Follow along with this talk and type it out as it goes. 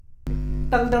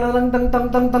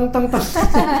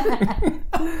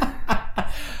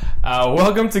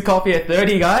Welcome to Coffee at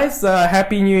 30, guys.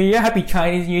 Happy New Year, Happy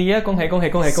Chinese New Year. 恭喜恭喜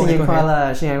恭喜恭喜恭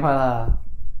喜！新年快乐！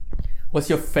 What's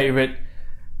your favorite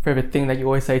thing that you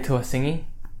always say to us singing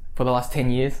for the last 10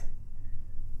 years?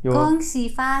 恭喜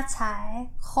发财，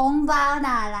红包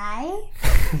拿来。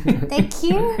Thank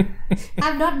you.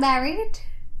 I'm not married,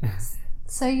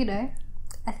 so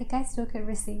I think I still could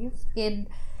receive in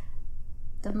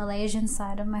the Malaysian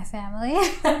side of my family.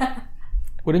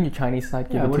 Wouldn't your Chinese side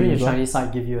give it to you? Wouldn't your as well? Chinese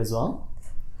side give you as well?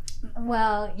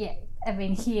 Well, yeah. I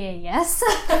mean, here, yes.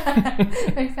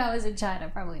 If I was in China,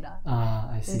 probably not.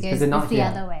 I see. It Because goes they're not the here.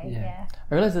 other way, yeah.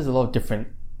 I realize there's a lot of different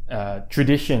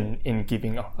tradition in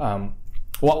giving.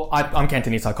 Well, I'm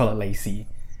Cantonese, so I call it lacy.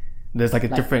 There's like a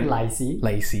different lacy.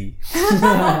 Lacy.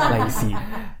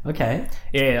 Okay.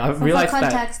 Yeah, I For realized that.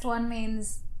 context, one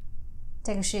means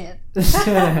take a shit.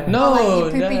 No, Or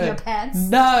like you poop in no. your pants.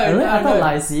 No, Really? I thought no.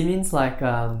 lacy means like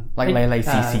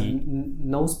lacy.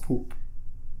 Nose poop.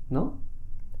 No?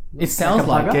 It sounds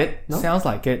like a like plugger? it. No? Sounds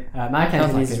like it. My Sounds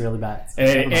Cantonese like is it. really bad.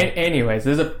 Anyways,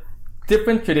 there's a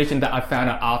different tradition that I found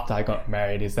out after I got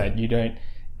married is that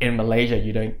in Malaysia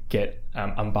you don't get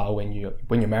ambao when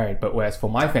you're married, but whereas for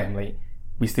my family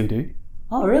we still do.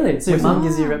 Oh, really? So your mum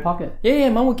gives you a red pocket? Yeah,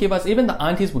 mum would give us, even the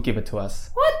aunties would give it to us.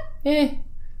 What? Yeah,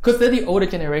 because they're the older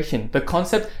generation. The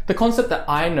concept that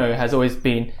I know has always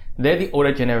been they're the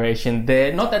older generation.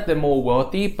 They're not that they're more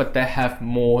wealthy, but they have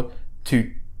more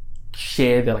to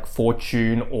share their like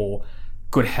fortune or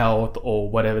good health or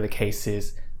whatever the case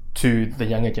is to the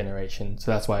younger generation.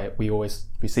 So that's why we always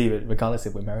receive it regardless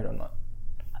if we're married or not.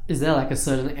 Is there like a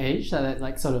certain age that it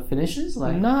like sort of finishes?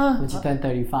 Like Nah. once you turn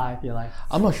 35, you're like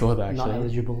I'm not sure though not actually.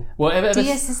 eligible. Well, Do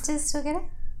your sisters still get it?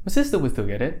 my sister would still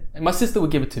get it. And my sister would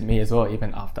give it to me as well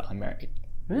even after I'm married.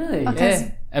 Really? Okay.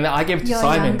 Yeah. And then I gave it to You're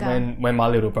Simon younger. when my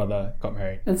little brother got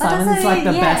married. And that's Simon's what I like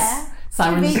the mean, best. yeah.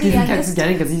 Simon Maybe just keeps youngest.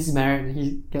 getting because he's married and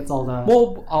he gets all the...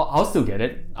 Well, I'll still get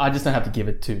it. I just don't have to give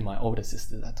it to my older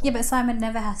sister. That's all. Yeah, but Simon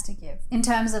never has to give in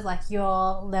terms of like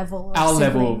your level. Of Our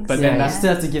level, siblings. but yeah, then you that's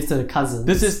still have to give to the cousins.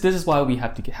 this is why we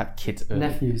have to have kids early.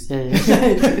 nephews. Yeah.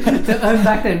 To earn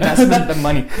back the investment. Not the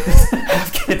money.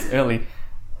 Have kids early.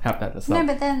 Have that as well. No,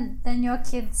 but then your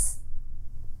kids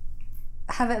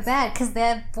have it bad because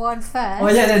they're born first. Oh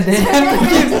yeah, then they have to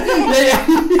give. Yeah.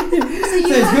 So, you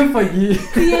it's have- good for you.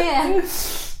 Yeah.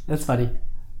 That's funny.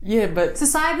 Yeah, but So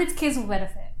Simon's kids will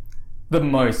benefit. the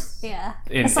most Yeah.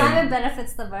 In- Simon in-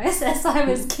 benefits the most, and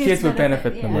Simon's kids would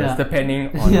benefit the yeah. most Yeah.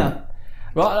 depending on. Yeah.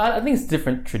 Well, I think it's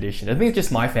different tradition. I think it's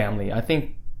just my family. I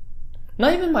think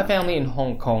not even my family in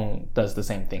Hong Kong does the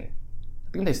same thing.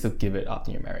 I think they still give it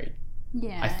after you're married.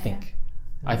 Yeah. I think.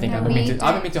 I No, haven't we been to, I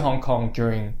haven't don't. been to Hong Kong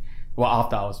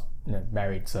after I was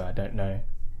married, so I don't know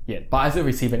yet. But I still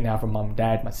receive it now from mum and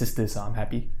dad, my sister, so I'm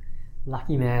happy.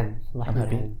 Lucky man. Lucky I'm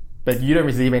happy. man. But you don't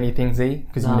receive anything, Z,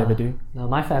 because you Nah. never do. No,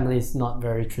 my family is not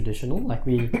very traditional. Like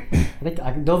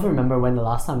I don't remember when the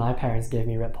last time my parents gave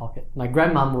me red pocket. My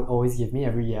grandmom would always give me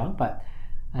every year, but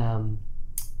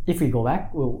if we go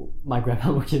back, my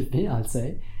grandma would give me, I'd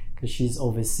say, because she's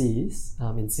overseas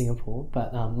in Singapore.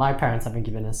 But my parents haven't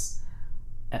given us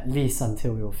at least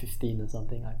until we were 15 or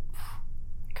something. I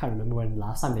can't remember when the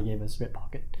last time they gave us red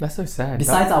pocket. That's so sad.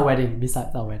 Besides our wedding.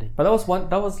 But that was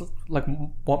like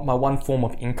my one form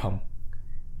of income.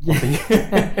 Yeah.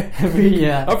 Every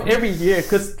year. Of every year,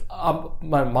 because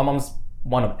my mom's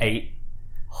one of 8.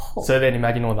 Oh. So then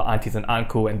imagine all the aunties and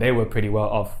uncle, and they were pretty well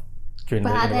off during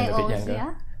But the are when they they were a all bit younger.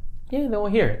 here? Yeah, they were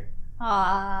here.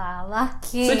 Ah,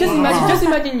 lucky. So just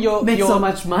imagine your Make your, so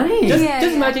much money. Just, Yeah,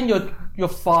 just yeah. imagine you're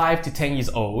 5 to 10 years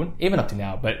old, even up to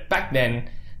now. But back then,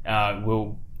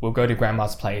 we'll go to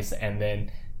grandma's place, and then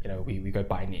we go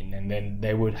buying in, and then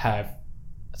they would have,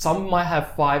 some might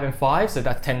have 5 and 5, so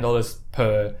that's $10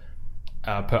 per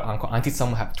uncle auntie.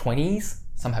 Some have 20s,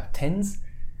 some have 10s.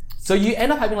 So you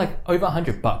end up having like over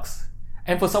 $100,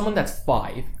 and for someone that's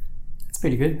 5, It's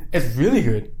pretty good. it's really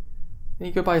good. Then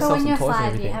you go buy But yourself when some you're toys and 5,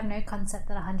 everything. you have no concept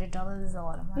that $100 is a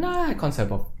lot of money. No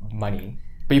concept of money,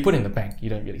 but you put it in the bank. You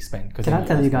don't really spend. Can I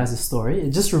tell you guys a story? It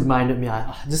just reminded me.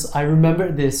 I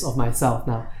remembered this of myself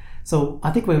now. So I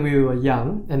think when we were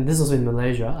young, and this was in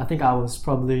Malaysia, I think I was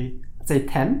probably, I'd say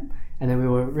 10, and then we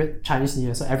were Chinese New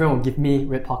Year, so everyone would give me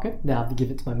red pocket, then I have to give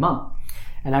it to my mum.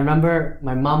 And I remember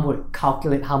my mum would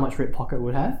calculate how much red pocket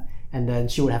would have, and then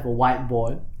she would have a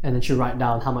whiteboard, and then she would write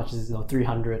down how much is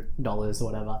 $300 or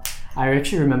whatever. I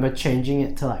actually remember changing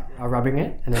it to like rubbing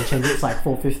it, and then changing it to like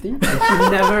 $450, and she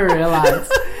never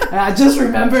realized. And I just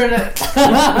remembered it.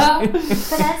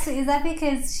 But is that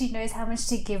because she knows how much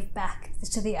to give back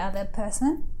to the other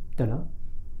person? Don't know.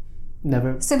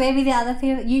 never. So maybe the other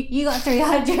people, you got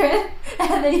 300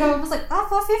 and then your mom was like,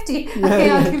 450. Okay,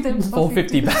 I'll give them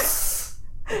 450 back.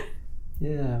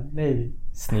 Yeah, maybe.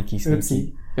 Sneaky.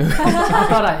 Oopsie. I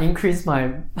thought I increased my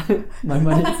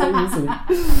money so easily.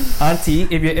 Auntie,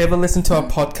 if you ever listen to our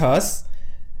podcast,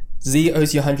 Z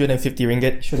owes you 150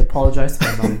 ringgit. Should apologize to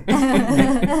my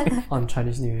mom on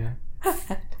Chinese New Year.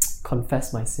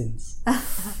 Confess my sins.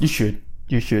 You should.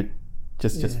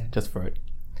 Just for it.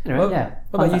 Anyway, What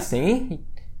about you, that? Singy?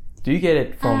 Do you get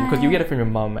it from, because you get it from your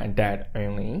mum and dad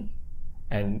only,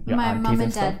 and your My aunties mum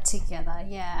and stuff? dad together,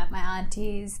 yeah, my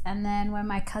aunties. And then when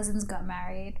my cousins got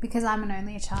married, because I'm an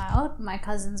only child, my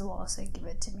cousins will also give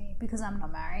it to me because I'm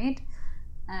not married.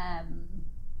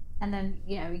 And then,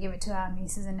 we give it to our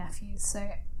nieces and nephews. So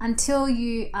until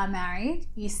you are married,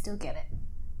 you still get it,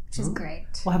 which is great.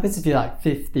 What happens if you're like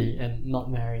 50 and not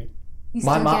married? You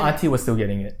My still get auntie was still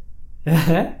getting it.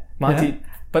 Yeah. My auntie,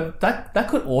 but that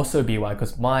could also be why,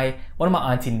 because one of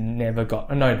my auntie never got.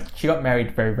 No, she got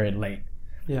married very, very late.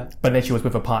 Yeah. But then she was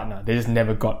with a partner. They just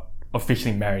never got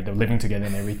officially married. They were living together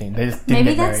and everything. They just didn't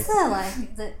Maybe get that's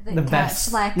married. the catch.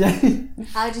 best. Like, Yeah.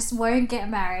 I just won't get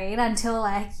married until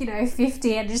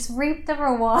 50 and just reap the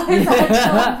rewards until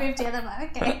I'm 50. And I'm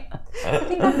like, okay, I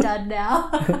think I'm done now.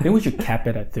 Then we should cap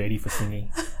it at 30 for singing.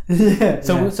 Yeah.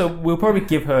 So we'll probably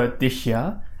give her this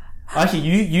year. Actually,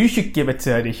 you should give it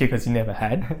to her this year because you never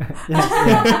had.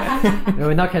 Yeah.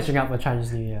 We're not catching up with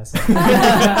Chinese New Year. So.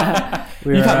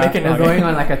 We're, You can't make it now, We're going right?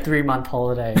 on like a 3-month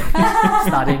holiday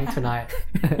starting tonight.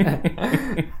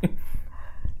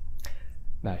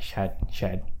 No,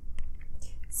 Shad.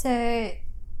 So,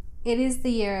 it is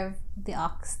the year of the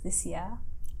ox this year.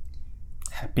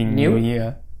 Happy New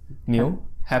Year.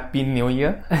 Happy New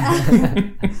Year.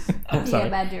 If Sorry.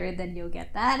 you're Mandarin, then you'll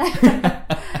get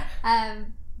that.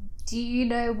 Do you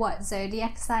know what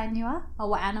zodiac sign you are? Or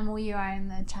what animal you are in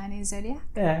the Chinese zodiac?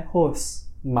 Yeah, horse.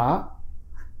 Ma.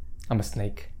 I'm a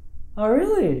snake. Oh,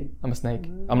 really? I'm a snake.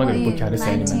 I'm not What going are to you? butcher how to say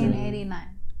it in Mandarin. 1989.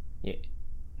 Yeah.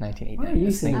 What 1989. are you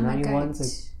The saying? snake. I'm a 91 goat.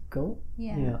 ago?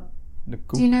 Yeah. The Do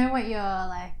goop. you know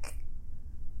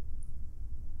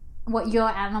what your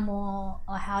animal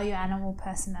or how your animal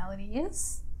personality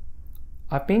is?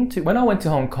 When I went to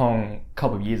Hong Kong a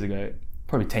couple of years ago,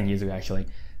 probably 10 years ago actually,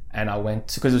 and I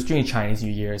went, because it was during Chinese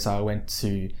New Year, so I went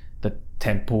to the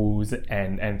temples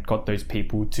and got those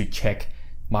people to check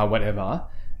my whatever,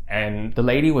 and the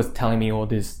lady was telling me all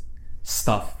this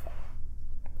stuff,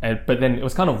 but then it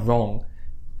was kind of wrong,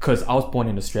 because I was born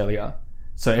in Australia,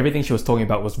 so everything she was talking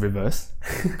about was reverse,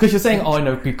 because she was saying, oh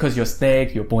no, because you're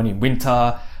snake, you're born in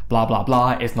winter, blah blah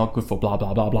blah, it's not good for blah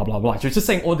blah blah blah blah blah. She was just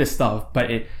saying all this stuff, but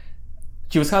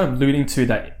she was kind of alluding to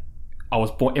that if I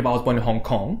was born in Hong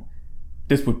Kong,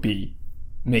 this would be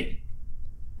me.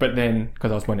 But then,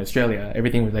 because I was born in Australia,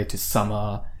 everything related to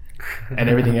summer and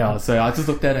everything else. So I just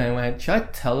looked at her and went, should I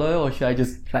tell her or should I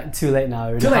just... Like, too late now.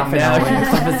 Too late half an now. hour in the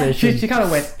conversation. She kind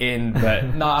of went in,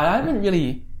 but no, I haven't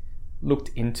really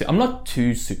looked into... I'm not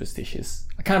too superstitious.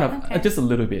 I kind of... Okay. Just a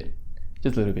little bit.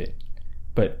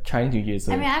 But Chinese New Year's...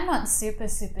 I mean, I'm not super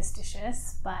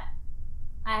superstitious, but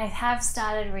I have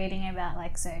started reading about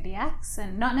zodiacs,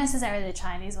 and not necessarily the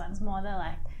Chinese ones, more the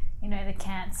the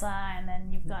Cancer, and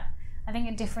then you've got I think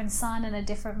a different sun and a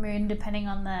different moon depending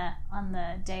on the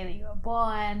day that you were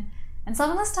born. And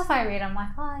some of the stuff I read, I'm like,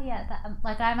 oh yeah, that,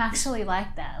 I'm actually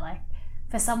like that. Like,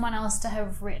 for someone else to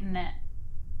have written it,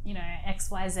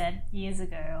 XYZ years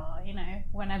ago, or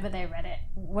whenever they wrote it.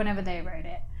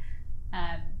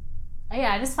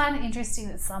 Yeah, I just find it interesting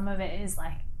that some of it is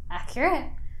accurate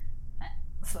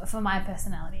for my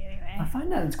personality anyway. I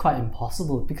find that it's quite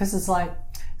impossible because it's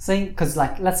saying, because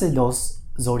let's say those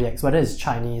zodiacs, whether it's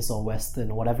Chinese or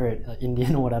Western or whatever,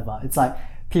 Indian or whatever, it's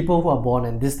people who are born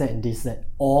in this, that, and this, that,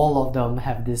 all of them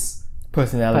have this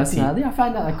personality. I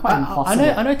find that quite impossible.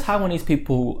 I know Taiwanese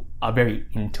people are very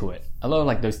into it. A lot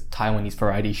of those Taiwanese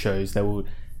variety shows, they would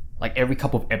every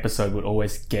couple of episodes would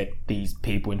always get these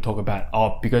people and talk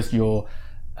about, because you're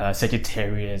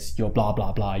Sagittarius, you're blah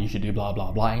blah blah, you should do blah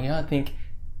blah blah. And I think,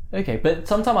 okay, but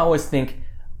sometimes I always think,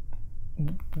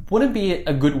 wouldn't it be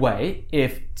a good way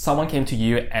if someone came to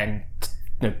you and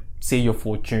see your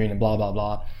fortune and blah blah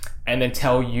blah, and then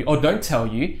tell you, or don't tell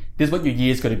you, this is what your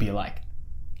year's going to be like,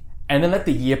 and then let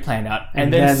the year plan out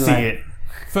and then see it.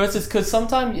 Versus, because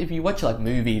sometimes if you watch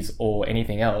movies or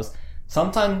anything else,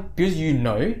 sometimes because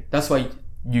that's why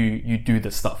you do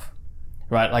the stuff,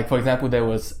 right? For example, there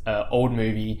was an old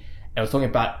movie and it was talking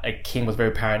about a king was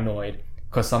very paranoid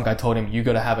because some guy told him, you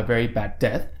got to have a very bad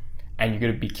death and you're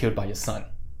going to be killed by your son,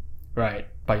 right?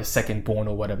 By your second born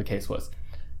or whatever case was.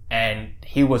 And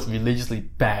he was religiously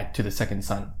bad to the second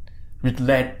son, which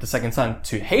led the second son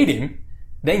to hate him,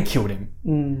 then killed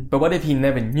him. But what if he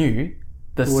never knew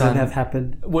the son Wouldn't have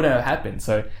happened. wouldn't have happened?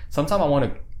 So sometimes I want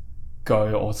to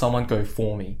go, or someone go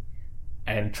for me,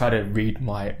 and try to read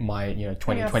my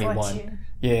 2021. fortune.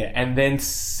 Yeah, and then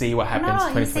see what happens. No,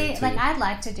 you 2022. see, like I'd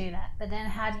like to do that, but then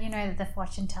how do you know that the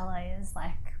fortune teller is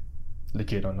like,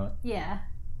 legit or not? yeah,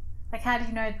 like how do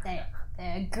you know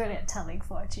they're good at telling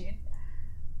fortune?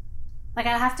 Like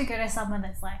I'd have to go to someone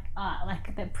that's like,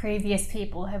 like the previous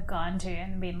people have gone to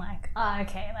and been like,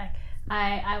 okay, like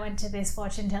I went to this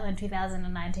fortune teller in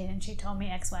 2019 and she told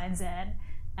me X, Y, and Z,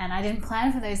 and I didn't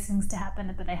plan for those things to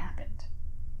happen, but they happened.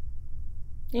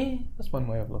 Yeah, that's one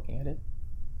way of looking at it.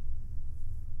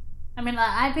 I mean, like,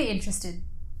 I'd be interested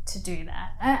to do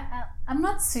that. I'm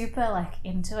not super like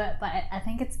into it, but I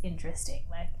think it's interesting.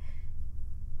 Like,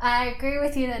 I agree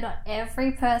with you that not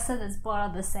every person is born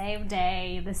on the same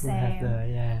day, the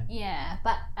same. Yeah,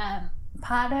 but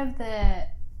part of the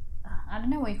I don't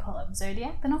know what you call them,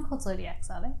 zodiac. They're not called zodiacs,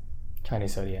 are they?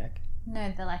 Chinese zodiac.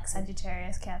 No, they're like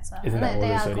Sagittarius, Cancer. Isn't that all they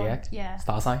the are zodiac? Called, yeah.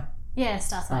 Star sign? Yeah,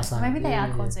 star sign. sign. Maybe they Yeah, are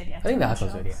yeah, called yeah. zodiacs. I think they I'm are not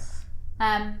called sure.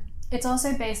 zodiac. It's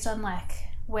also based on like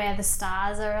where the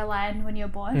stars are aligned when you're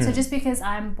born. So just because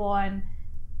I'm born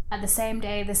at the same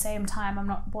day, the same time, I'm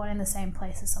not born in the same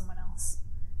place as someone else.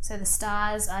 So the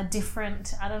stars are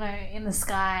different, I don't know, in the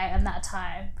sky and that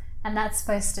time. And that's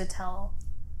supposed to tell,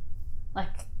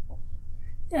 like...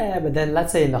 Yeah, but then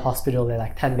let's say in the hospital there are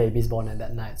like 10 babies born at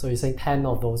that night. So you're saying 10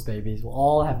 of those babies will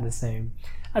all have the same...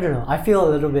 I don't know. I feel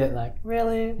a little bit like,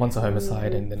 really? One's a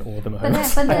homicide and then all of them are But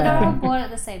homicides. they're not all born at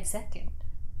the same second.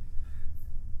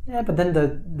 Yeah, but then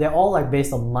they're all like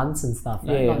based on months and stuff,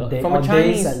 right? Yeah, not from a on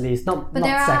Chinese- days at least, not But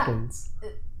there are- seconds.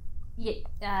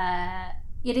 Yeah,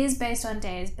 it is based on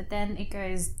days, but then it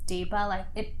goes deeper. Like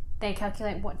they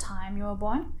calculate what time you were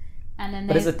born, and then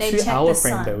But it's a they 2 check hour the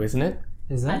frame sun. though, isn't it?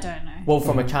 Is I it? don't know. Well,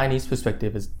 from a Chinese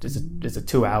perspective, it's a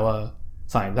 2 hour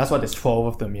sign. That's why there's 12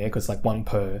 of them, yeah, because like one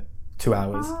per 2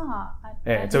 hours.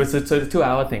 Yeah, so it's a 2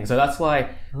 hour thing. So that's why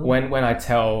when I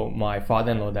tell my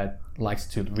father-in-law that likes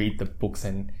to read the books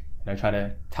and try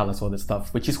to tell us all this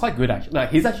stuff, which is quite good actually.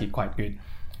 Like he's actually quite good.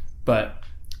 But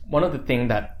one of the things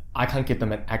that I can't give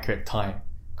them an accurate time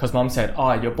because mom said,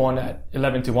 "Oh, you're born at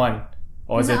 11 to 1,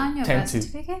 or Is is it on your 10 birth to?"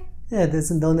 certificate? Yeah,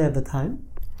 don't they have the time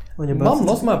on your birth Mom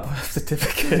lost certificate? my birth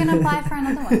certificate. You can apply for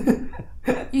another one.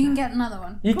 You can get another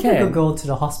one. You Probably can. could go to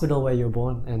the hospital where you're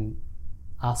born and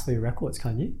ask for your records,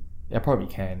 can't you? Yeah, probably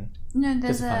can. No,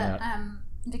 there's Just find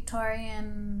a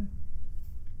Victorian.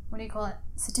 What do you call it?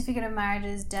 Certificate of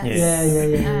marriages, deaths, Yeah.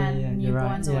 and You're newborns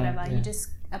right. or Yeah, whatever. yeah. You just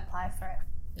apply for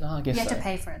it. Oh, I guess You have so. to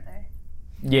pay for it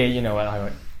though. Yeah, you know what? I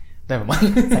won't. Never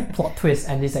mind. Like plot twist,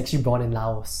 and he's actually born in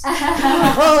Laos.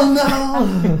 Oh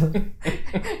no!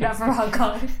 Not from Hong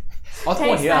Kong. I was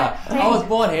born here. I was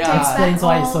born here. takes back Explains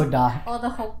why it's all- so dark. All the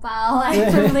Hokpao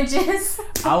like privileges.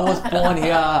 I was born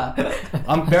here.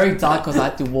 I'm very dark because I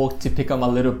had to walk to pick up my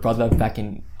little brother back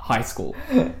in high school.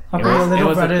 How It come your was- it little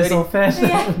was a brother is so 30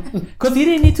 fat? Because he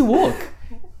didn't need to walk.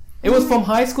 It was from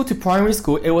high school to primary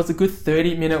school. It was a good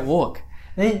 30-minute walk.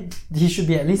 Then he should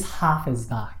be at least half as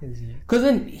dark as you. Because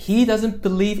then he doesn't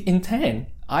believe in tan.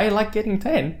 I like getting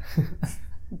tan.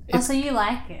 Oh, so you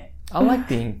like it? I like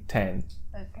being tan.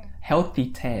 Okay.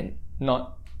 Healthy tan,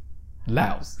 not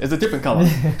Laos. It's a different color.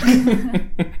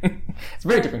 It's a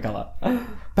very different color.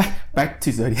 Back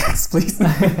to zodiacs, please.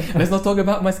 Let's not talk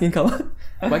about my skin color.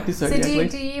 Back to So zodiac,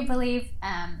 do please. you believe?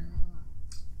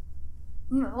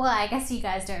 Well, I guess you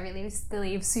guys don't really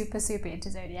believe super into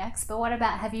zodiacs. But what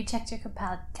about? Have you checked your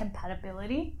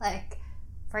compatibility? Like,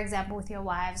 for example, with your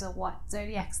wives, or what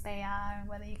zodiacs they are, and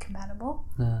whether you're compatible.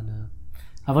 No.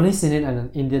 I've only seen it on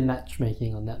an Indian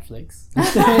matchmaking on Netflix.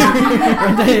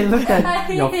 When they look at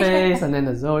your face and then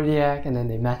the zodiac and then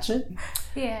they match it,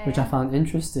 Yeah. which I found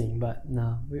interesting. But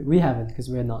no, we haven't because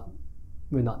we're not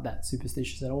that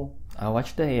superstitious at all. I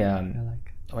watched We're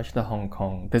like, I watched the Hong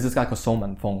Kong. There's this guy called So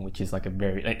Man Fong, which is like a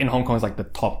very in Hong Kong is like the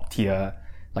top tier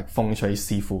like feng shui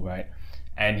sifu, right?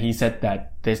 And he said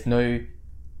that there's no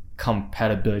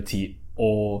compatibility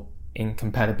or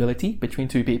incompatibility between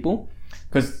two people,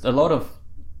 because a lot of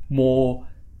more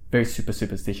very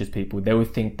superstitious people, they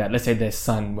would think that, let's say their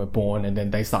son were born and then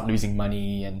they start losing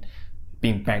money and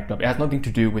being bankrupt. It has nothing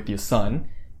to do with your son.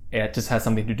 It just has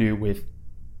something to do with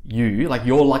you. Like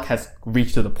your luck has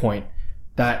reached to the point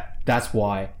that that's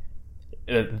why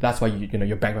your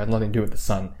bankrupt has nothing to do with the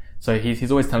son. So he's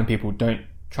always telling people, don't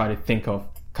try to think of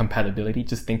compatibility.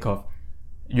 Just think of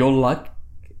your luck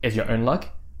is your own luck.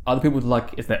 Other people's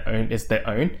luck is their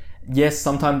own. Yes,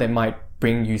 sometimes they might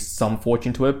bring you some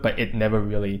fortune to it, but it never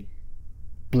really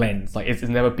blends. Like it's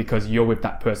never because you're with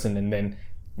that person and then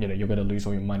you're going to lose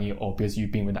all your money, or because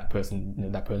you've been with that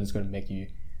person, that person's going to make you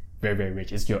very, very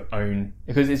rich. It's your own,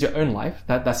 because it's your own life.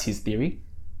 That's his theory.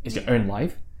 It's your own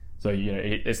life. So,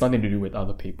 it's nothing to do with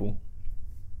other people.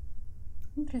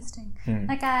 Interesting.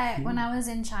 Like when I was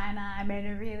in China, I made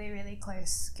a really, really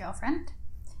close girlfriend.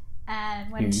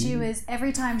 And when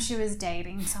every time she was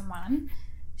dating someone,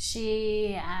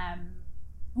 she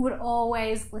would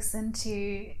always listen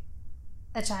to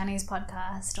a Chinese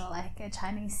podcast or like a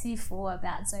Chinese sifu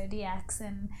about zodiacs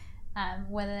and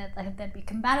whether they'd be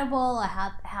compatible or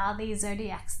how these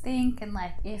zodiacs think, and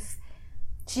like if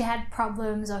she had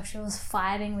problems or she was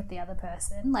fighting with the other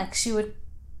person, like she would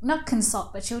not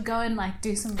consult, but she would go and like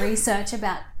do some research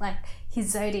about like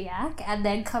his zodiac and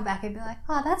then come back and be like,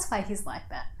 oh, that's why he's like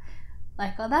that.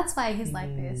 Like, oh, that's why he's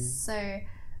like this. So, and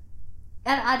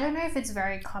I don't know if it's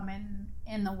very common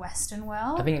in the Western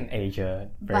world. I think in Asia,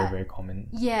 very common.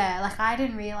 Yeah, like I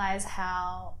didn't realize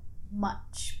how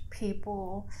much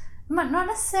people not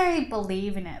necessarily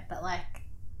believe in it, but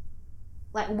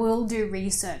like will do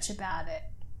research about it.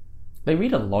 They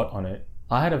read a lot on it.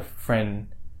 I had a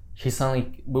friend. She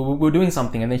suddenly we were doing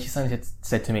something, and then she suddenly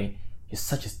said to me, "You're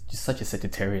such a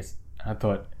Sagittarius." And I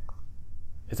thought,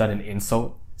 is that an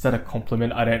insult? Is that a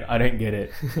compliment? I don't get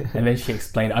it. And then she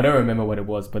explained. I don't remember what it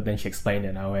was, but then she explained it,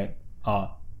 and I went,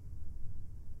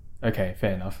 okay,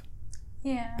 fair enough.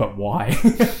 Yeah. But why?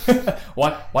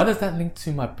 Why does that link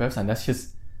to my birth sign? That's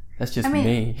just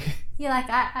me. Yeah, like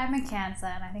I'm a Cancer,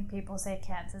 and I think people say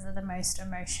Cancers are the most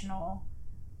emotional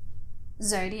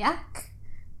zodiac,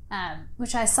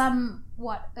 which I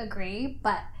somewhat agree.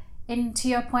 But to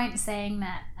your point, saying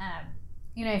that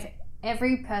if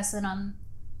every person on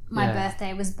my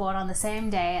birthday was born on the same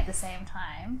day at the same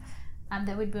time,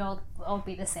 that would all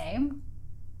be the same.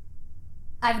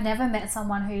 I've never met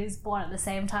someone who's born at the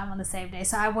same time on the same day,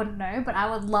 so I wouldn't know, but I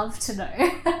would love to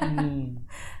know.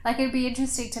 Like, it'd be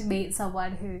interesting to meet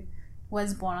someone who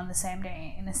was born on the same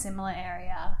day in a similar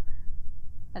area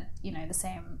at, the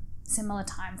same similar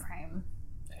time frame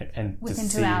and within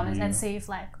 2 hours, and see if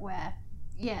like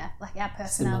our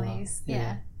personalities. Similar,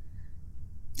 yeah.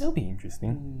 That'll be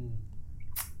interesting.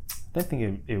 I don't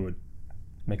think it would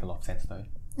make a lot of sense though.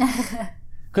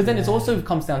 Because then it also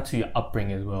comes down to your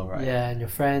upbringing as well, right? Yeah, and your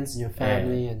friends, and your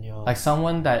family, and your... Like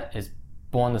someone that is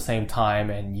born the same time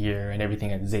and year and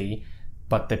everything as Z,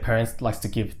 but their parents likes to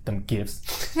give them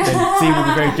gifts, then Z will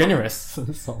be very generous.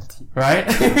 Salty. Right?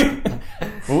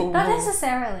 Not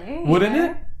necessarily. Wouldn't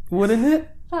it? Wouldn't it?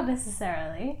 Not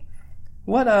necessarily.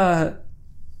 What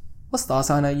star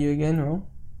sign are you again, Ro?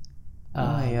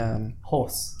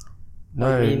 Horse.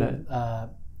 No,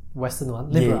 Western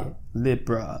one. Libra. Yeah,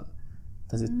 Libra.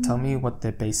 Does it tell me what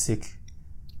their basic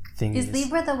thing is? Is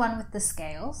Libra the one with the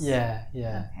scales? Yeah.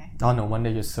 Okay. Oh, no wonder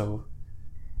you're so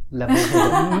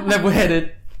Level-headed.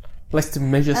 level-headed. Likes to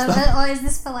measure stuff. Or is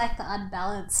this for like the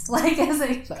unbalanced? Like,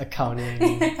 Like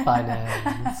accounting,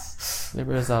 finance.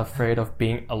 Libras are afraid of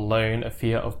being alone. A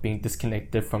fear of being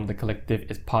disconnected from the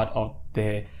collective is part of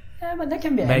their Yeah, but that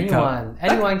can be makeup. anyone.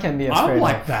 Anyone can be afraid. I'm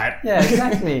like of. that. Yeah,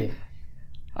 exactly.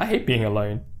 I hate being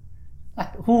alone.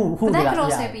 Like, who But that would could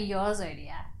also be your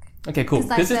zodiac. Okay, cool.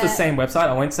 Like This is the same website.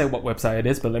 I won't say what website it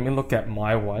is, but let me look at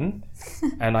my one.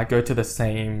 And I go to the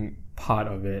same part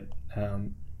of it.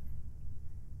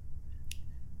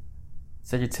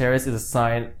 Sagittarius is a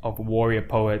sign of a warrior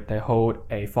poet. They hold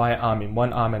a firearm in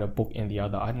one arm and a book in the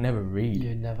other. I'd never read.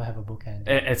 You never have a bookend.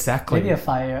 Exactly. Maybe a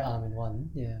firearm in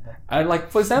one. Yeah. But...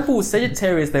 like, for example,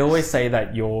 Sagittarius, they always say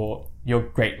that you're a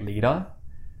great leader.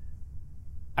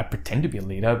 I pretend to be a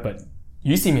leader, but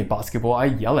you see me in basketball, I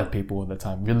yell at people all the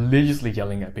time, religiously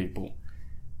yelling at people.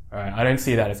 Alright, I don't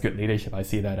see that as good leadership. I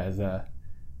see that as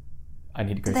I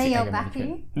need to go. Do they see yell anger back at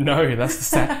management. you? No, that's the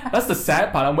sad. That's the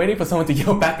sad part. I'm waiting for someone to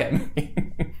yell back at me.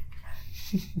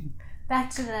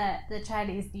 Back to the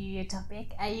Chinese New Year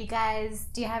topic.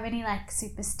 Do you have any like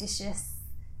superstitious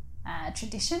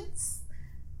traditions?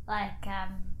 Like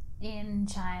in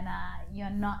China,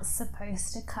 you're not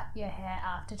supposed to cut your hair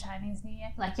after Chinese New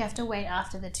Year. Like, you have to wait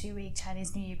after the 2-week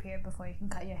Chinese New Year period before you can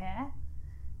cut your hair.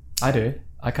 I do.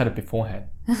 I cut it beforehand.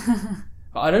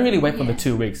 I don't really wait for the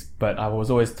 2 weeks, but I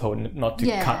was always told not to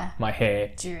cut my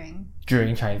hair during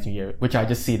Chinese New Year, which I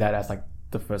just see that as like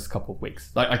the first couple of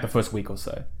weeks, like the first week or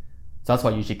so. So that's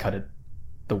why I usually cut it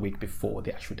the week before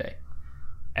the actual day,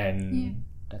 and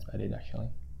that's what I did actually.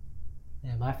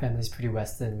 Yeah, my family's pretty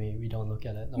Western. We don't look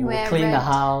at it. You We'll clean the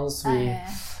house.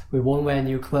 We won't wear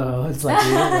new clothes. Like,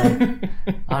 we don't, like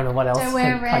I don't know what else. Don't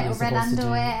wear red supposed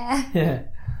underwear. To do. Yeah.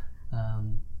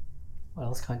 What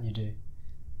else can't you do?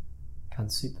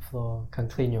 Can't sweep the floor.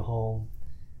 Can't clean your home.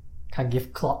 Can't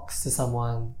give clocks to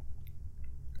someone.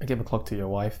 I give a clock to your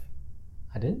wife.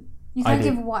 I did. You I can't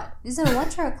did. give what? Is it a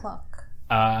watch or a clock?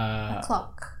 A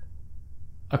clock.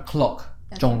 A clock.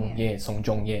 Okay, Zhong yeah. ye, song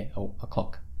zhong ye. Oh, a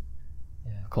clock.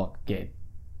 Yeah. A clock. Yeah.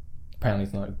 Apparently,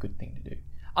 it's not a good thing to do.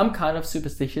 I'm kind of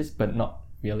superstitious, but not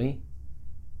really.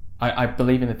 I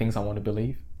believe in the things I want to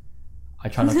believe. I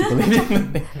try not to believe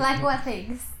in the things. Like what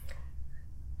things?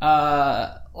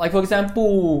 Like for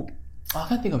example, I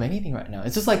can't think of anything right now.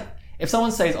 It's just like if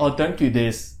someone says, "Oh, don't do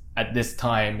this at this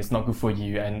time. It's not good for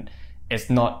you," and it's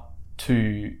not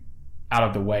too out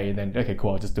of the way, then okay,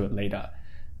 cool. I'll just do it later.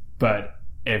 But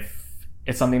if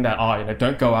it's something that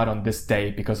don't go out on this day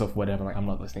because of whatever, like I'm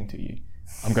not listening to you.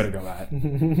 I'm gonna go out.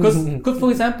 Because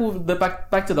for example, the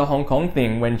back to the Hong Kong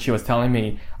thing when she was telling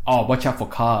me, "Oh, watch out for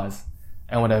cars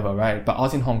and whatever," right? But I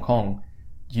was in Hong Kong.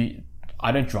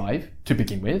 I don't drive to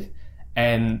begin with,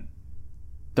 and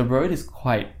the road is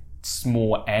quite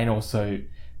small, and also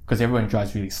because everyone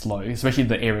drives really slow, especially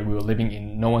the area we were living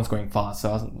in, no one's going fast.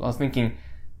 So I was thinking,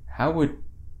 why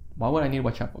would I need to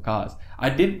watch out for cars? I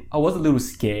was a little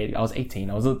scared. I was 18.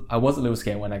 I was a little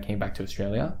scared when I came back to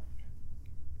Australia,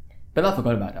 but I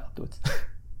forgot about it afterwards.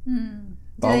 Do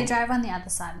they drive on the other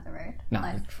side of the road? No,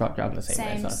 Like, they drive the same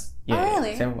way as us. Oh,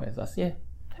 really? Same way as us. Yeah,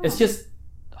 it's just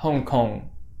Hong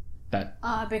Kong that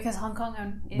because Hong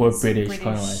Kong is we're British,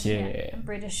 colonized. Yeah.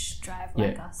 British drive Yeah.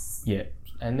 like us. Yeah.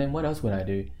 And then what else would I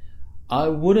do? I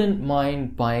wouldn't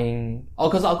mind buying... Oh,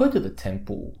 because I'll go to the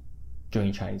temple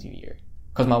during Chinese New Year.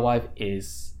 Because my wife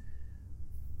is...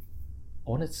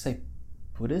 I wanted to say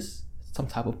Buddhist? Some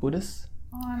type of Buddhist?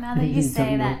 Oh, now that you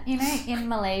say that, in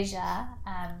Malaysia,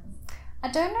 I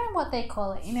don't know what they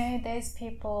call it. Those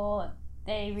people,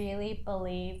 they really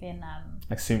believe in...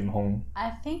 Like Sun Hong. I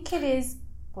think it is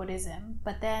Buddhism,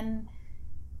 but then...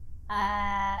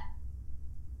 how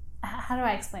do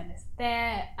I explain this?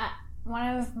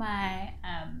 One of my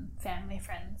family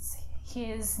friends,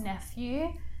 his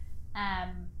nephew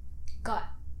got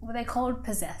what they called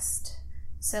possessed.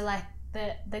 So like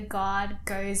the god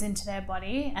goes into their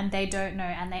body and they don't know,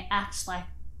 and they act like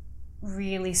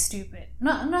really stupid.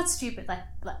 Not stupid, like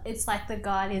it's like the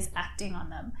god is acting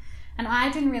on them. And I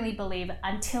didn't really believe it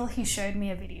until he showed me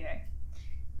a video.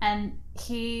 And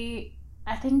I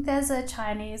think there's a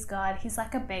Chinese god, he's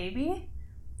like a baby.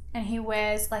 And he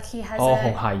wears, like, he has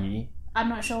Hong Hai Yi. I'm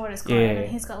not sure what it's called. Yeah.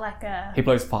 And he's got like a... He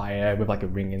blows fire with like a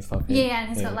ring and stuff. Yeah, and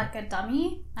he's got like a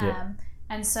dummy. Yeah.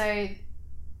 And so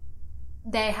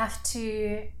they had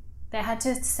to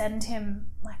send him,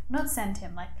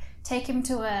 take him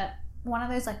to one of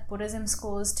those like Buddhism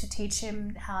schools to teach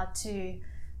him how to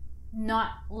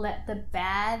not let the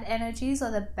bad energies or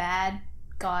the bad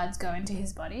gods go into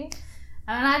his body.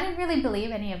 And I didn't really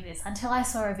believe any of this until I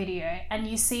saw a video, and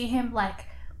you see him like...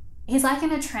 He's like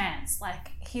in a trance,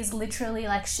 like he's literally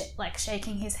like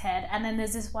shaking his head. And then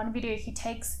there's this one video he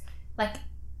takes the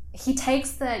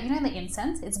the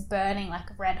incense, it's burning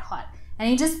like red hot, and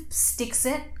he just sticks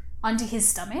it onto his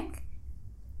stomach.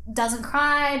 Doesn't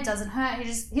cry, doesn't hurt.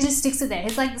 He just sticks it there.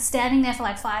 He's like standing there for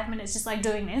like 5 minutes, just like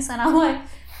doing this. And I'm like,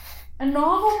 a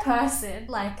normal person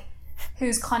like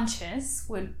who's conscious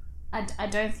I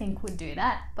don't think would do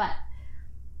that, but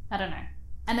I don't know.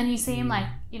 And then you see him like,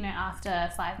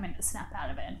 after 5 minutes snap out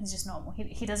of it, and he's just normal.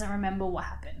 He doesn't remember what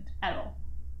happened at all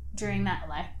during that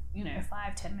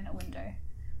 5-10 minute window.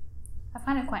 I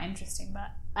find it quite interesting, but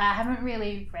I haven't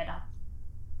really read up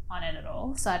on it at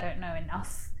all, so I don't know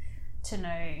enough to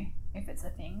know if it's a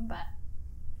thing. But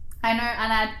I know,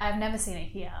 and I've never seen it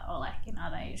here or like in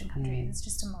other Asian countries. It's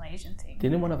just a Malaysian thing.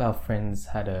 Didn't one of our friends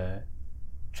had a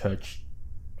church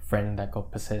friend that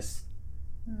got possessed?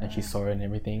 And she saw it and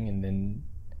everything, and then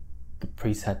the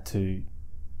priest had to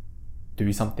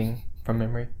do something from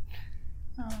memory.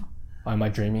 Oh. Or am I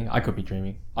dreaming? I could be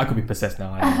dreaming. I could be possessed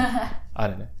now. I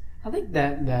don't know. I think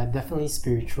that there are definitely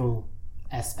spiritual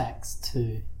aspects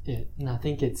to it, and I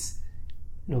think it's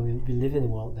we live in a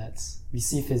world we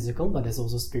see physical, but there's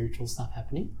also spiritual stuff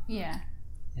happening. Yeah.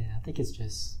 Yeah, I think it's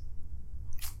just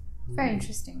very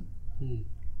interesting.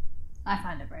 I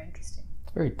find it very interesting.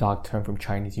 Very dark term from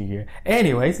Chinese New Year.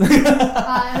 Anyways. It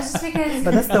was just because...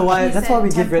 But that's why we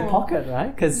give Red Pocket,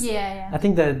 right? Because I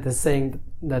think the saying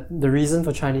that the reason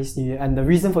for Chinese New Year and the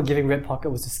reason for giving Red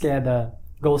Pocket was to scare the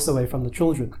ghosts away from the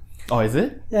children. Oh, is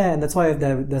it? Yeah, and that's why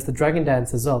there's the dragon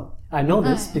dance as well. I know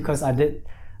this because I did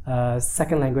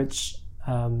second language,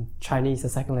 Chinese, a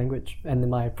second language, and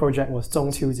my project was 中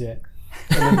秋节.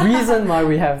 And the reason why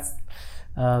we have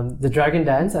the dragon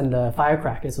dance and the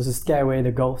firecrackers was to scare away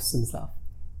the ghosts and stuff.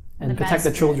 And protect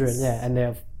the children, and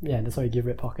that's why you give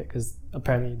Red Pocket, because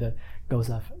apparently the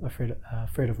ghosts are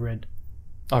afraid of red.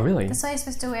 Oh, really? That's why you're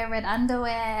supposed to wear red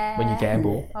underwear. When you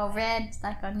gamble. Or red,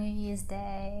 like on New Year's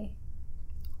Day.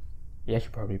 Yeah, I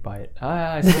should probably buy it.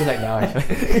 It's too late now,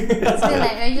 actually. It's too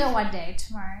late. You got one day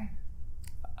tomorrow.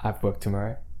 I've work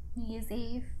tomorrow. New Year's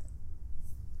Eve.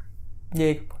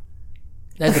 Yeah.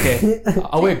 That's okay.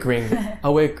 I'll wear green.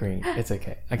 It's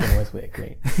okay. I can always wear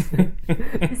green.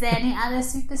 Is there any other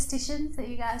superstitions that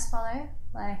you guys follow?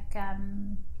 Like,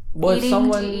 Well, do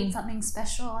you eat something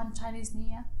special on Chinese New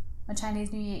Year? On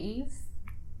Chinese New Year Eve?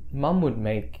 Mum would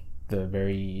make the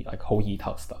very like 好意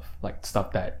頭 stuff, like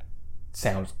stuff that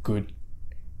sounds good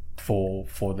for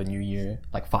the new year,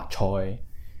 like 發菜,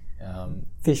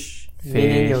 Fish. Fish. 年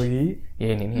年有餘.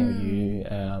 Yeah, 年年有餘.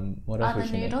 What else would The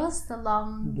she make? noodles? The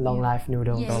long Long life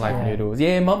noodles. Yeah. Long life noodles.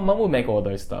 Yeah, mum would make all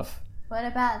those stuff. What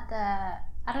about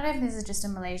I don't know if this is just a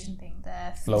Malaysian thing.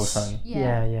 The fish. Lausan.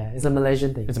 Yeah, it's a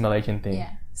Malaysian thing. It's a Malaysian thing. Yeah.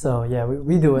 So yeah,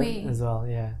 we do it as well.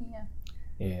 Yeah.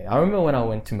 Yeah, I remember when I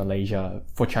went to Malaysia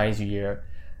for Chinese New Year,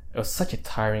 it was such a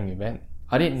tiring event.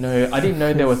 I didn't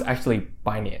know there was actually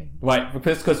Bainian, right?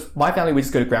 Because my family, we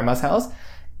just go to grandma's house,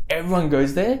 everyone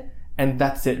goes there, and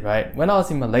that's it, right? When I was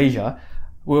in Malaysia,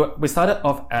 we started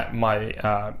off at my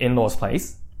in-laws'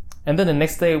 place, and then the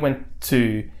next day went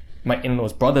to my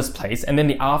in-laws' brother's place, and then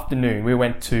the afternoon we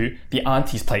went to the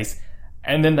auntie's place,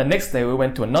 and then the next day we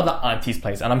went to another auntie's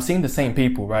place, and I'm seeing the same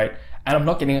people, right? And I'm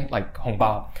not getting like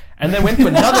hongbao. And then went to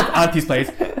another auntie's place,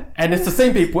 and it's the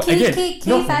same people again. Key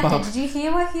no factor. hongbao. Did you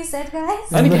hear what he said,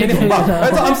 guys? I didn't get any hongbao.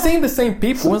 Right? So I'm seeing the same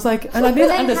people. It's like, and I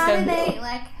didn't understand.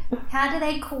 How do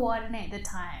they coordinate the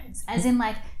times? As in,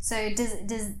 like, so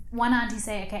does one auntie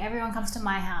say, okay, everyone comes to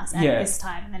my house at this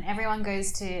time, and then everyone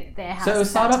goes to their house? So it would at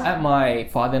start that off time? at my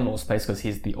father-in-law's place because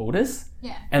he's the oldest.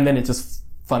 Yeah. And then it just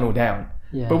funneled down.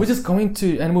 Yeah. But we're just going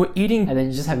to, and we're eating. And then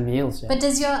you just have meals. Yeah. But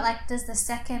does the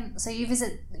second, so you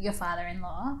visit your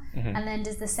father-in-law, and then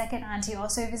does the second auntie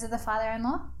also visit the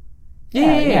father-in-law?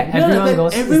 Yeah. Everyone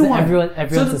goes. Everyone.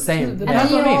 Everyone's the same. And That's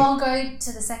then what I you mean. all go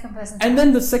to the second person's And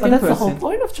then the second But that's person. the whole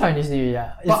point of Chinese New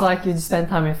Year. It's But- like you spend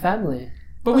time with family.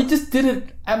 But we just did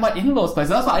it at my in-laws' place.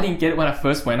 That's why I didn't get it when I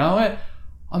first went. I went,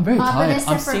 I'm very but tired. they're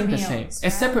I'm separate seeing the meals, same. right?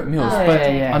 It's separate meals, Oh,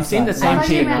 but yeah, I'm seeing the exactly.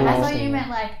 same I people. thought you meant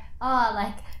like,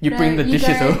 You bring the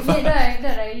dishes go, over.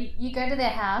 No. You go to their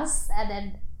house and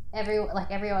then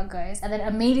everyone goes, and then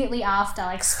immediately after,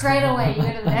 like straight away, you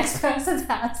go to the next person's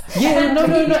house. Yeah, no. It was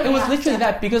Immediately literally after.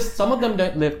 that because some of them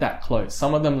don't live that close.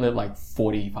 Some of them live like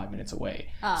 45 minutes away.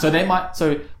 So they might.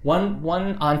 So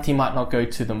one auntie might not go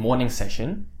to the morning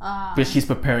session, but she's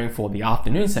preparing for the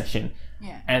afternoon session.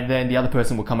 Yeah. And then the other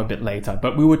person will come a bit later.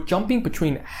 But we were jumping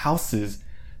between houses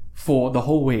for the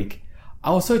whole week. I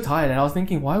was so tired and I was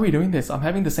thinking, why are we doing this? I'm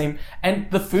having the same, and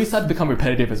the food started to become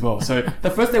repetitive as well. So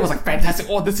the first day was like fantastic.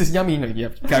 Oh, this is yummy. You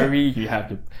have curry, you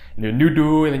have your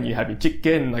noodle, and then you have your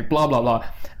chicken, like blah, blah, blah.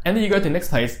 And then you go to the next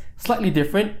place, slightly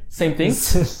different, same thing.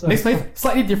 Next place,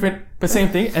 slightly different, but same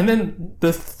thing. And then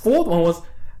the fourth one was,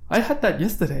 I had that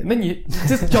yesterday. And then you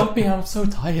just jumping, I'm so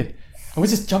tired. I was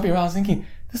just jumping around thinking,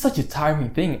 this is such a tiring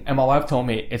thing. And my wife told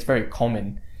me it's very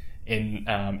common in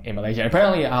Malaysia.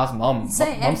 Apparently, I asked mum.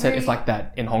 Mum said it's like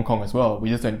that in Hong Kong as well. We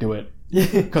just don't do it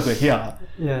because we're here.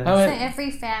 Yeah. I went, So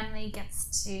every family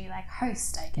gets to like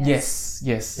host, I guess.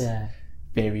 yes. Yeah.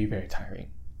 Very, very tiring.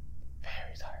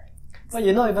 Very tiring. But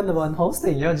you're not even the one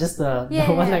hosting. You're just the Yeah.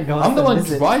 one that goes. I'm the to one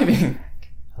visit. driving.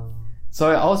 Oh.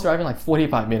 So I was driving like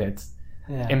 45 minutes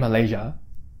Yeah. in Malaysia,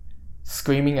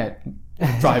 screaming at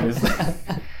drivers.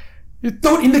 You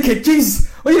don't indicate, jeez!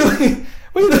 What are you doing?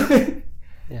 What are you doing?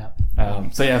 Yeah.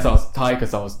 So I was tired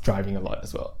because I was driving a lot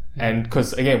as well. And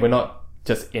because again, we're not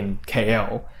just in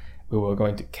KL. We were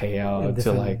going to KL to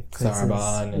different like places.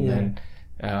 Saraban and Yeah.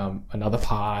 then another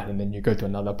part, and then you go to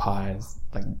another part. And it's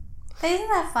like, But isn't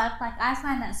that fun? Like, I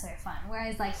find that so fun.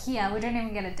 Whereas like here, we don't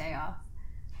even get a day off.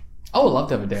 I would love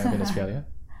to have a day off in Australia.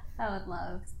 I would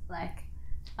love like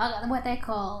what they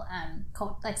call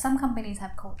like some companies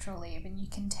have cultural leave, and you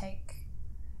can take.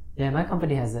 Yeah, my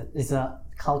company has it. It's a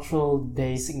cultural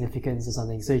day significance or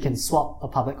something. So you can swap a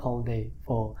public holiday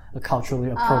for a culturally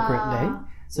appropriate day.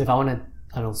 So if I want to,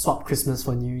 I don't know, swap Christmas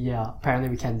for New Year, apparently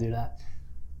we can do that.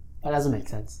 But that doesn't make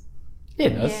sense. Yeah,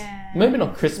 it does. Yeah. Maybe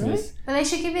not Christmas. But they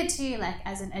should give it to you like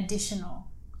as an additional.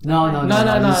 No.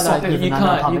 No. swap it with You another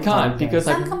can't. You public can't holiday. because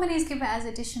Some like. companies give it as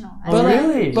additional. Oh, But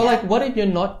really? Like, but like, what if you're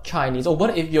not Chinese, or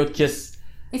what if you're just?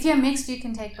 If you're mixed, you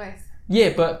can take both. Yeah,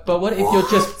 but what if you're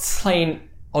just plain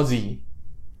Aussie?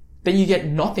 Then you get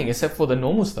nothing except for the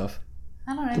normal stuff.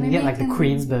 I don't know. Can maybe you get like the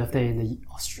Queen's birthday in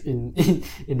the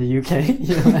in the UK?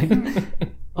 You know, like,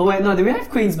 oh wait, no, do we have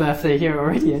Queen's birthday here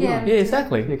already? Anyway? Yeah. Yeah,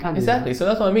 exactly. You can't do that. Exactly. So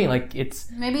that's what I mean. Like, it's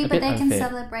a but they can bit unfair.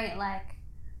 celebrate like.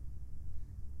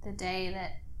 the day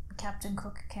that Captain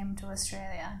Cook came to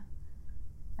Australia.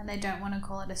 And they don't want to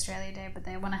call it Australia Day, but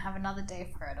they want to have another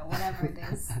day for it or whatever it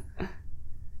is.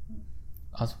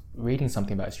 I was reading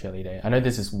something about Australia Day. I know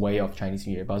this is way off Chinese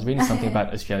New Year, but I was reading something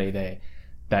about Australia Day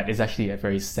that is actually a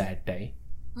very sad day.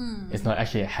 It's not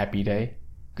actually a happy day.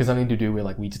 Because something to do with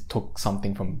like we just took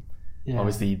something from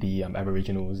obviously the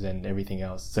Aboriginals and everything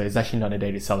else. So it's actually not a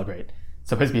day to celebrate. It's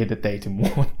supposed to be the day to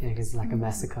mourn. Yeah, because it's like a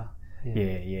massacre.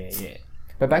 Yeah.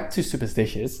 But back to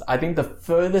superstitious, I think the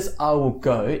furthest I will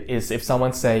go is if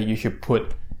someone say you should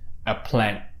put a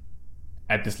plant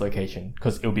at this location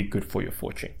because it'll be good for your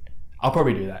fortune. I'll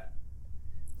probably do that.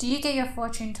 Do you get your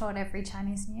fortune told every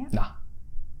Chinese New Year? Nah.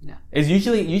 Yeah. It's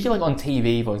usually like on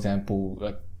TV, for example,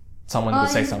 like someone will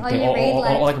say something,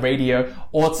 or like radio,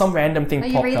 or some random thing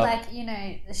popped up. Or you read like, you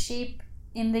know, the sheep,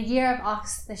 in the year of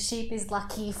ox, the sheep is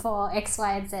lucky for X,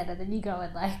 Y, and Z, and then you go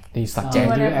and like... They start Do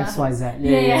gambling. X, Y, Z.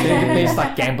 They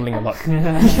start gambling a lot.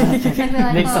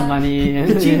 Like, Make some money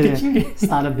and Ka-ching.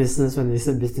 start a business when they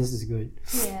said business is good.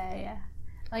 Yeah.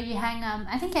 Or you hang,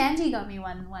 I think Angie got me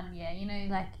one year, you know,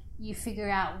 like you figure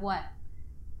out what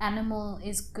animal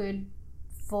is good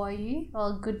for you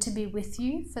or good to be with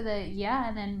you for the year,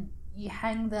 and then you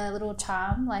hang the little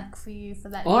charm like for you for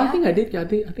that year. I think I did. I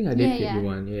think I did Yeah, get you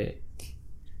one. Yeah.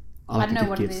 I don't know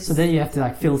what it is. So then you have to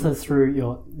like filter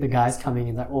through the guys coming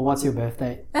in like, well, what's your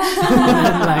birthday? Like,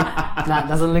 that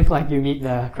doesn't look like you meet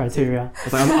the criteria.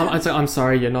 It's like, I'm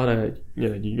sorry, you're not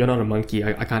a monkey.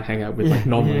 I can't hang out with like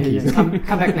non-monkeys. Yeah. Come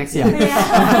back next year.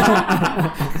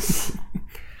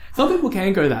 Some people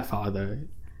can go that far though,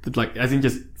 but like as in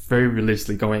just very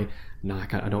religiously going, no, I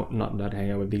can't. I don't not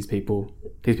hang out with these people.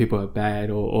 These people are bad,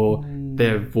 or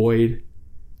they avoid,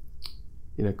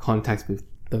 contacts with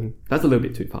them. That's a little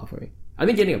bit too far for me. I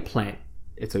think getting a plant,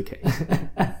 it's okay.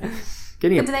 Do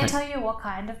they tell you what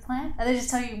kind of plant? Or they just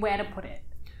tell you where to put it?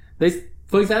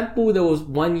 For example, there was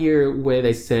one year where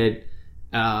they said,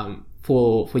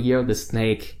 for Year of the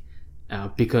Snake,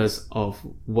 because of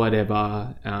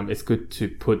whatever, it's good to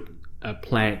put a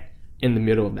plant in the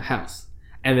middle of the house.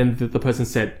 And then the person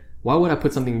said, why would I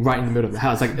put something right in the middle of the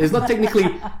house? Like, it's not technically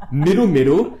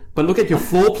middle, but look at your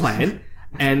floor plan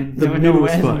and the middle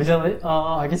is fine.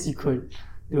 Oh, I guess you could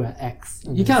do an X.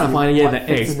 You can't find the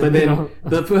X, but then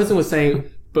the person was saying,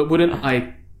 but wouldn't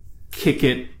I kick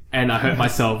it and I hurt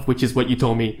myself, which is what you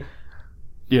told me,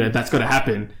 that's got to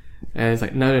happen. And it's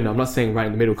like, no, I'm not saying right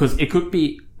in the middle, because it could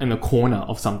be in a corner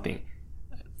of something,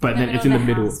 but then it's in the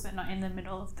middle. House, but not in the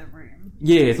middle of the room.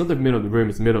 Yeah, it's not the middle of the room,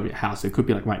 it's the middle of your house. So it could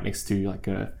be like right next to like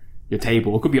your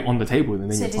table. It could be on the table.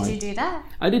 And then so did you do that?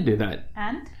 I did do that.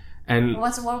 And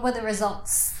what were the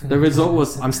results? The result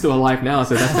was I'm still alive now,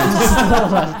 so that's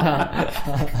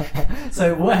fantastic.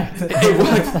 So it worked.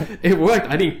 It worked.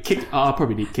 I didn't kick. I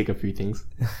probably did kick a few things.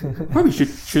 Probably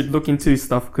should look into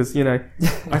stuff because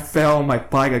I fell on my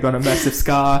bike. I got a massive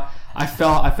scar. I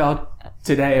fell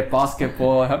today at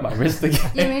basketball. I hurt my wrist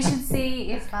again. Yeah, we should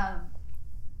see if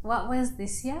what was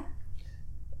this year?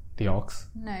 The ox.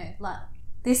 No,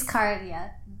 this current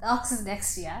year. The ox is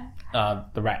next year.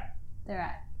 The rat. The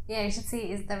rat. Yeah, you should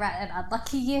see, is the rat an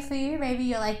unlucky year for you? Maybe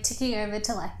you're like ticking over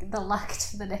to like the luck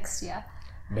to the next year.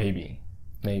 Maybe.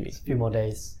 A few more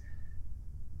days.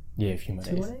 Yeah, a few more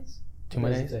days. 2 more days? 2 more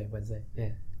days? Wednesday. Yeah.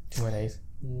 2 more days.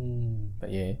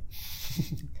 But yeah.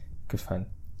 Good fun.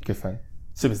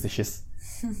 Superstitious.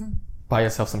 Buy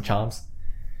yourself some charms.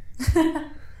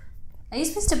 Are you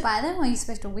supposed to buy them or are you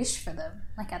supposed to wish for them?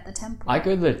 Like at the temple? I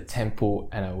go to the temple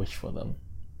and I wish for them.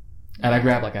 And I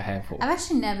grab like a handful. I've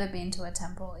actually never been to a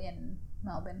temple in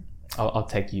Melbourne. I'll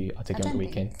take you on the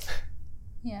weekend.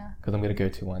 Yeah. Because I'm going to go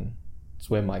to one. It's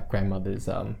where my grandmother's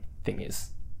thing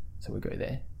is. So we'll go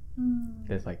there.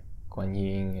 There's like Guan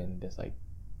Yin and there's like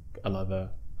other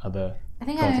I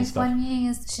think I know Guan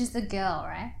Yin she's the girl,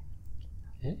 right?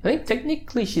 Yeah. I think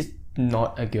technically she's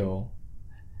not a girl.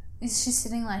 Is she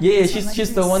sitting like... Yeah,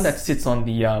 she's the one that sits on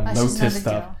the lotus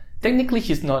stuff. Girl. Technically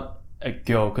she's not a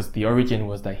girl because the origin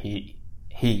was that he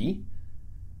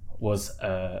was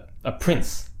a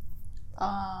prince.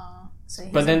 So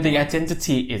but then the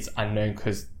identity is unknown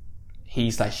because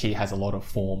she has a lot of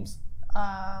forms.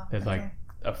 There's like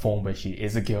a form where she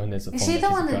is a girl and there's a form is she the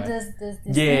one that does this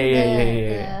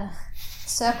the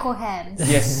circle hands?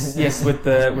 Yes, with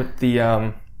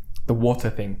the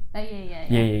water thing. Oh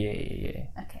yeah.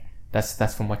 Okay.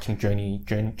 That's from watching Journey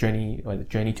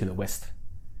to the West.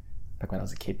 Back when I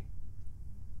was a kid.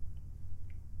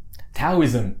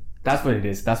 Taoism. That's what it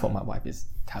is. That's what my wife is.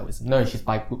 Taoism. No, she's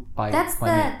by. That's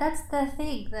the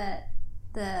thing.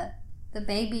 The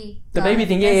baby. The baby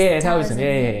thing. Yeah. Taoism.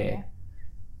 Yeah.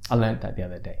 I learned that the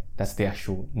other day. That's the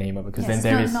actual name of it. Because Yes,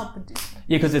 then there it's is not Buddhism.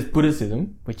 yeah, because there's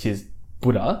Buddhism, which is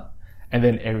Buddha, and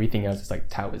then everything else is like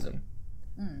Taoism.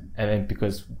 And then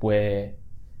because we're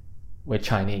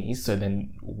Chinese, so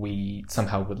then we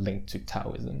somehow would link to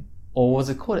Taoism, or was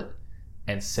it called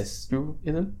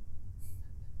ancestralism?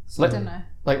 I don't know.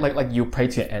 Like you pray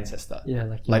to your ancestor, Yeah,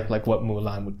 like what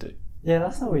Mulan would do. yeah,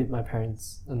 that's how my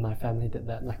parents and my family did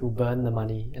that. Like, we'll burn the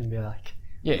money and be like,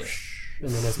 Yeah, and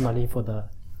then there's money for the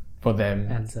for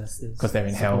them. ancestors. 'Cause they're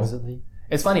in hell. supposedly.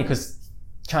 It's funny because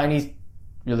Chinese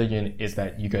religion is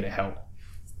that you go to hell.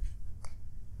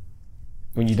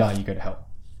 When you die, you go to hell.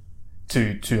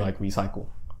 To like recycle,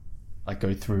 like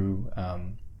go through.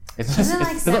 Isn't it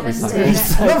like it's not 7 recycle. stages?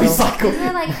 It's not recycle. Isn't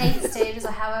it like 8 stages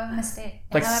or however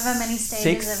many stages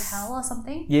 6 of hell or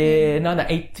something? Yeah, no,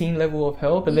 18 level of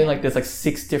hell. But then like there's like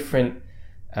 6 different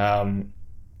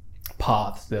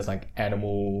paths. There's like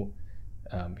animal,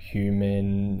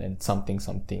 human, and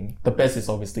something. The best is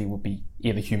obviously would be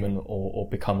either human or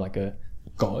become like a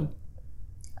god.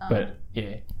 But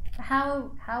yeah,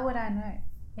 How would I know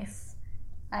if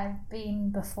I've been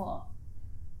before?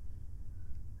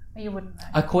 You wouldn't know.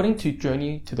 according to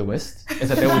Journey to the West, is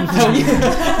that they will tell you.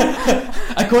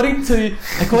 according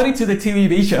to the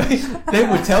TV show, they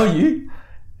will tell you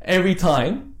every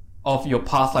time of your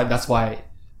past life. That's why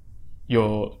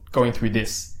you're going through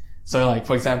this. So, like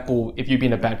for example, if you've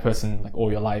been a bad person like all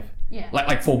your life, Yeah.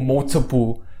 like for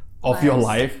multiple of your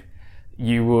Lives. life,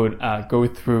 you would go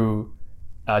through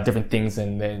different things,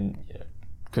 and then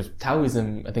because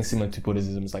Taoism, I think similar to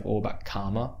Buddhism, is like all about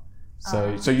karma.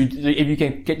 So you if you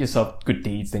can get yourself good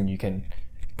deeds, then you can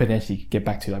potentially get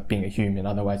back to like being a human.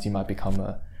 Otherwise, you might become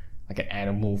like an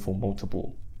animal for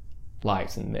multiple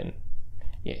lives, and then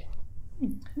yeah,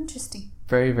 Interesting.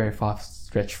 very very far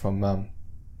stretch from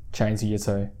Chinese New Year.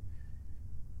 So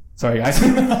sorry guys.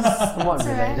 Somewhat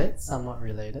It's alright.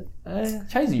 related.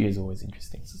 Chinese New Year is always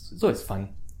interesting. It's always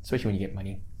fun, especially when you get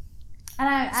money. And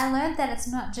I learned that it's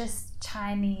not just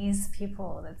Chinese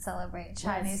people that celebrate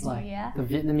Chinese New Like, Year. the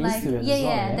Vietnamese Like, do it yeah, as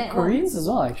well, yeah, right? they- Koreans as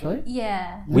well, actually.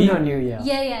 Yeah. Lunar New Year.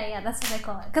 Yeah, that's what they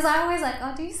call it. Because I always like,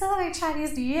 oh, do you celebrate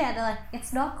Chinese New Year? And they're like,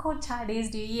 it's not called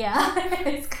Chinese New Year.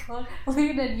 It's called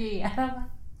Lunar New Year. And I'm like,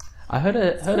 I heard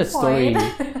a good story.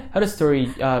 point. Heard a story.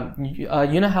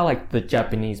 You know how like the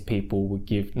Japanese people would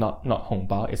give not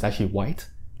hongbao. It's actually white.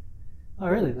 Oh,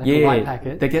 really? Like a white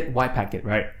packet? They get white packet,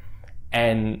 right?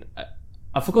 And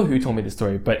I forgot who told me the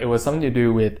story, but it was something to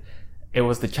do with it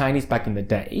was the Chinese back in the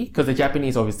day, because the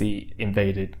Japanese obviously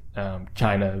invaded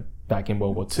China back in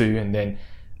World War II, and then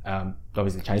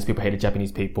obviously Chinese people hated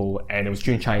Japanese people, and it was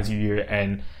during Chinese New Year,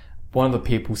 and one of the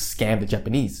people scammed the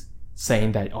Japanese,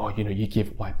 saying that you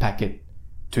give white packet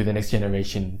to the next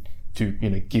generation to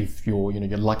give your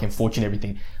your luck and fortune,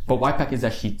 everything, but white packet is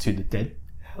actually to the dead.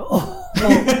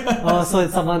 So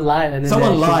someone lied and then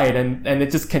Someone they actually- lied, and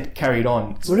it just carried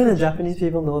on. Wouldn't the Japanese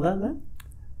people know that then?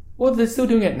 Well, they're still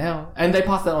doing it now, and they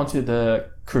pass that on to the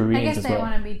Koreans I guess as they well.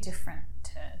 want to be different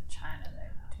to China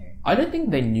though too. I don't think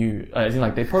they knew. As in,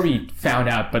 like they probably found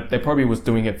out, but they probably was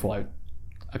doing it for like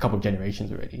a couple of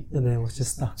generations already. And then it was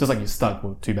just stuck. Just like you're stuck.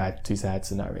 Well, too bad, too sad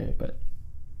scenario. But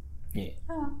yeah,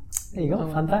 Oh, There you go.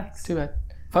 Fun facts. too bad.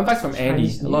 Fun facts from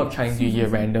Chinese Andy. A New lot of Year. Chinese New Year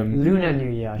random. Lunar New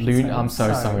Year. I should say. I'm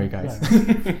so sorry, guys.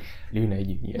 Yeah. Lunar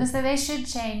New Year. no, so they should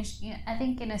change. I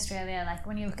think in Australia, like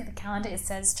when you look at the calendar, it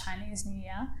says Chinese New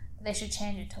Year. But they should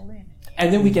change it to Lunar New Year.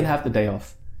 And then we can have the day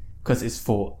off because it's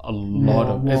for a lot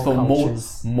of More it's for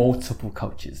cultures. multiple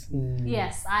cultures.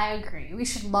 Yes, I agree. We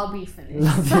should lobby for this.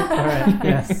 Correct.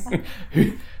 Yes.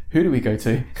 Who do we go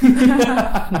to?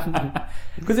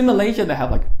 Because in Malaysia they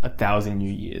have like 1,000 New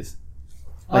Years.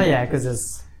 Oh yeah, because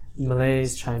there's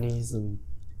Malays, Chinese, and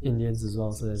Indians as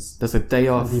well. So there's There's a day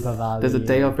off. Deepavali There's a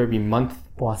day and off every month.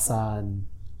 Puasa and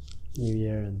New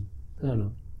Year and I don't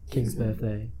know, King's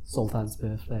birthday, Sultan's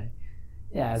birthday.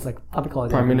 Yeah, it's like public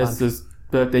holiday. Prime every month. Minister's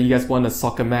birthday. You guys won a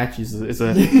soccer match. It's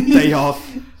a day off.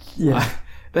 Yeah.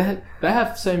 They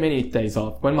have so many days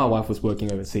off. When my wife was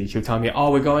working overseas, she would tell me,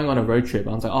 "Oh, we're going on a road trip."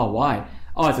 I was like, "Oh, why?"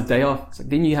 "Oh, it's a day off." It's like,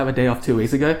 "Didn't you have a day off 2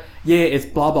 weeks ago?" "Yeah, it's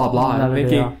blah blah blah." And I'm Another day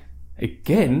thinking, off.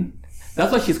 again.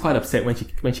 That's why she's quite upset when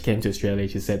she came to Australia.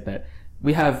 She said that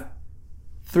we have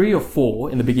 3 or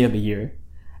 4 in the beginning of the year,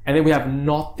 and then we have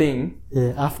nothing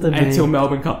Yeah, after May. until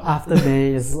Melbourne Cup. After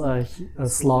May is a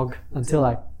slog until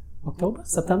like October,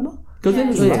 September. Because Yeah, then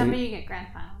in it's like, September you get grand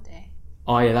final day.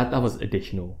 oh yeah, that was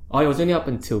additional. Oh, it was only up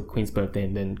until Queen's birthday,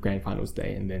 and then Grand Finals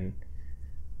Day, and then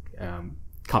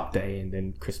Cup Day, and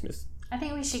then Christmas. I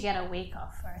think we should get a week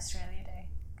off for Australia Day.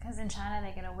 Because in China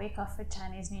they get a week off for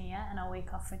Chinese New Year and a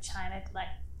week off for China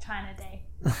Day.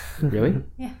 Really?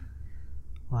 Yeah.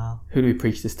 Wow. Who do we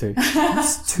preach this to?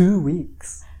 It's 2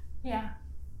 weeks. Yeah.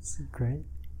 It's great.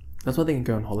 That's why they can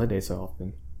go on holiday so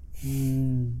often.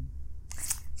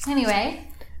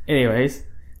 Anyways,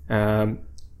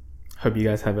 hope you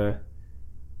guys have a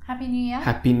Happy New Year.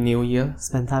 happy new year.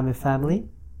 Spend time with family.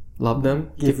 Love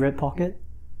them. Give Red Pocket.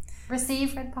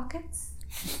 Receive red pockets.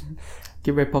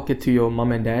 Give Red Pocket to your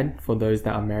mum and dad for those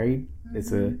that are married.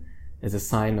 It's a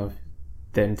sign of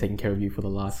them taking care of you for the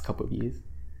last couple of years.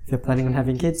 If you're planning on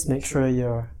having kids, make sure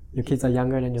your kids are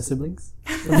younger than your siblings.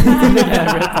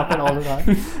 Red Pocket all the time.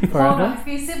 Hold Forever. on, if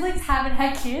your siblings haven't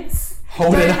had kids,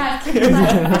 Hold don't it. have kids.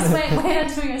 Just wait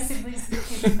until your siblings have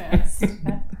kids first.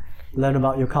 Learn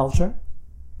about your culture.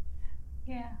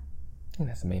 Yeah. I think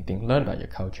that's the main thing. Learn about your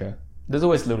culture. There's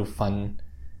always little fun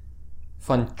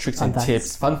tricks Fun and facts.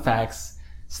 tips, fun facts,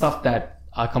 stuff that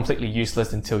are completely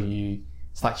useless until you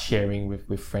start sharing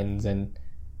with friends and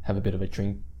have a bit of a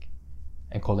drink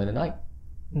and call it a night.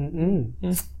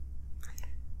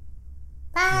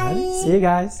 Bye. See you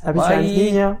guys. Happy Bye. Chinese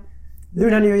New Year.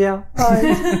 Lunar New Year.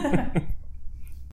 Bye.